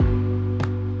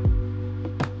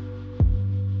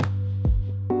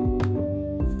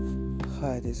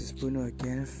this is Bruno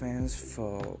again. Thanks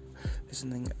for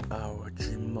listening our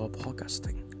Dream More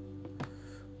podcasting.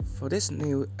 For this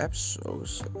new episode,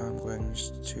 I'm going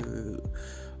to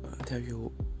tell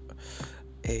you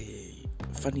a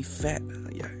funny fact.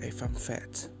 A fun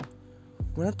fact.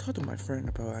 When I talk to my friend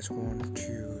about I want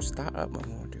to start up, I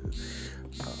want to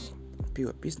build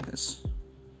a business,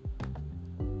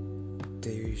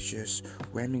 they just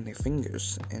ramming their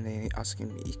fingers and they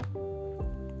asking me,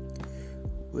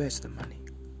 where's the money?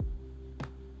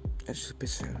 It's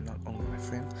basically not only my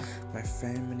friend, my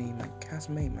family, my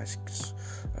classmate, my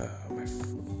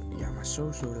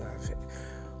social life.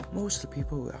 Most of the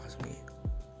people will ask me,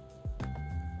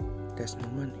 there's no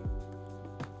money.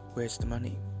 Where's the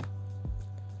money?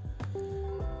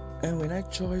 And when I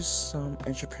join some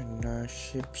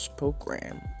entrepreneurship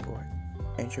program or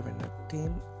entrepreneur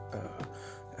team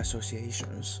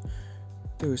associations,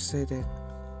 they will say that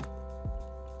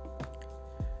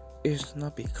it's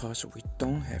not because we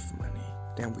don't have money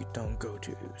then we don't go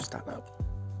to start up.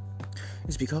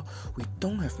 It's because we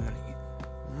don't have money.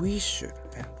 We should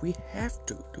and we have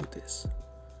to do this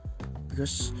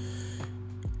because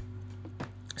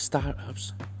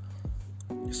startups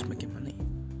is making money.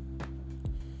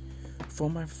 For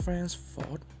my friends'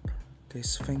 thought, they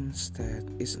think that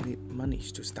it need money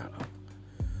to start up,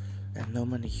 and no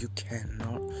money you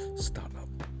cannot start up,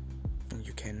 and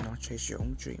you cannot chase your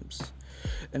own dreams.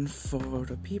 And for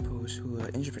the people who are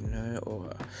entrepreneur or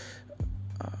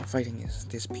fighting in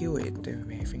this period, they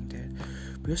may think that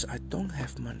because I don't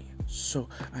have money, so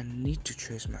I need to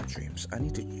chase my dreams. I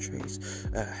need to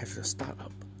have a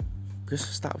startup because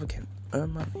a startup can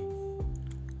earn money.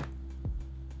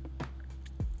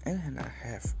 And I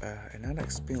have another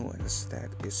experience that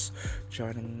is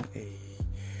joining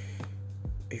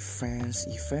a friend's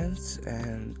event,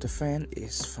 and the friend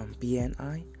is from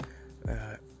BNI.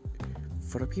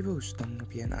 For the people who don't know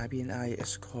BNI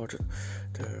is called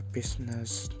the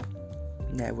Business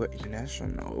Network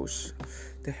Internationals.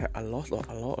 They have a lot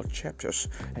of chapters,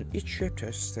 and each chapter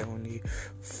is only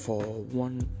for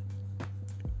one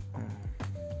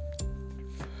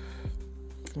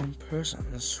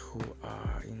persons who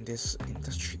are in this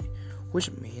industry, which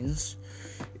means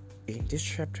in this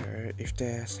chapter, if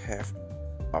there's have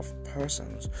of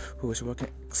persons who is working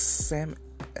same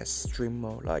as Dream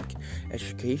More like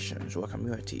education or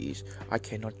communities, I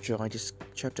cannot join this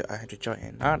chapter. I have to join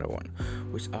another one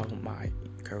without my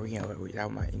career or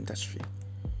without my industry.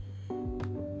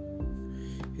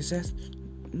 He says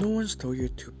no one's told you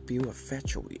to build a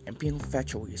factory, and building a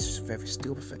factory is very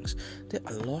stupid things. There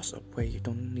are lots of ways. You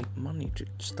don't need money to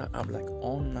start up, like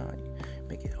online,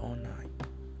 make it online.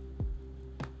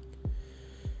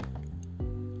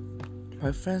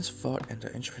 My friends thought and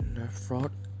the entrepreneur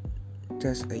thought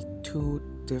there's two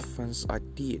different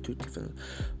ideas, two different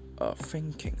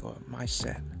thinking or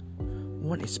mindset.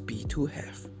 One is be to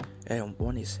have, and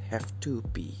one is have to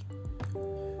be.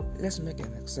 Let's make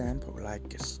an example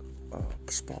like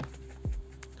sport.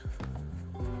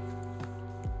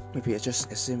 Maybe it's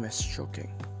just as same as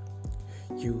jogging.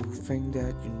 You think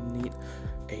that you need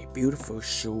a beautiful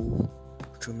shoe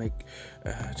to make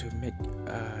a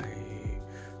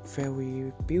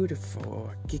very beautiful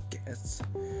gadgets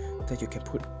that you can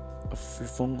put a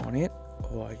phone on it,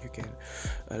 or you can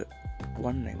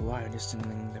running while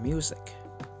listening to the music.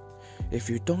 If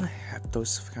you don't have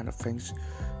those kind of things,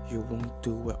 you won't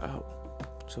do well out.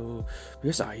 So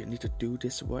because I need to do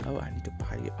this workout, I need to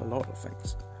buy a lot of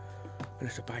things. I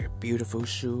need to buy a beautiful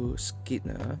shoe,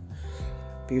 Skinner,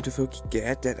 beautiful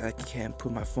gadget that I can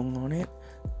put my phone on it,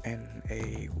 and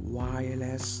a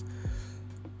wireless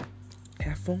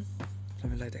headphone,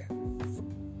 something like that.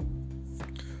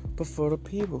 But for the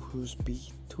people who's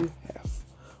be to have,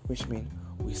 which means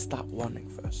we start running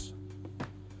first.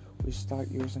 We start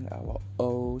using our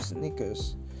old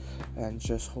sneakers and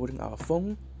just holding our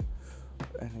phone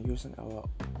and using our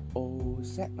old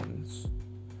segments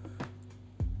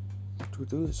to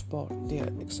do the sport. They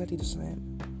are exactly the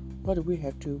same. Why do we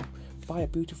have to buy a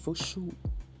beautiful shoe?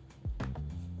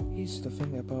 Here's the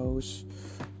thing about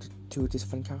two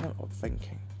different kind of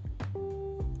thinking.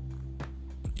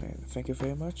 And thank you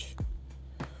very much.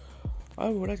 I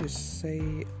would like to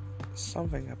say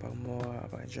something about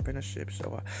entrepreneurships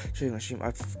or dream chasing.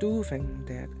 I do think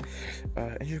that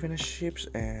entrepreneurships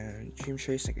and dream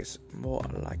chasing is more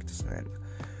alike the same,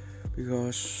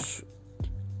 because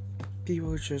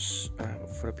people just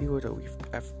for the people that we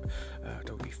have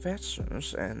the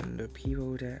reflections and the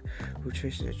people that who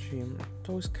chase their dream,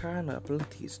 those kind of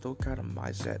abilities, those kind of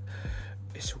mindset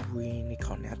is really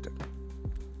connected.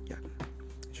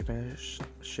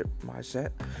 Entrepreneurship mindset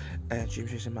and dream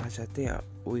chasing mindset, they are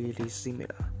really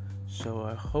similar. So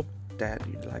I hope that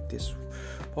you like this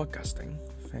podcasting.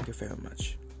 Thank you very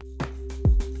much.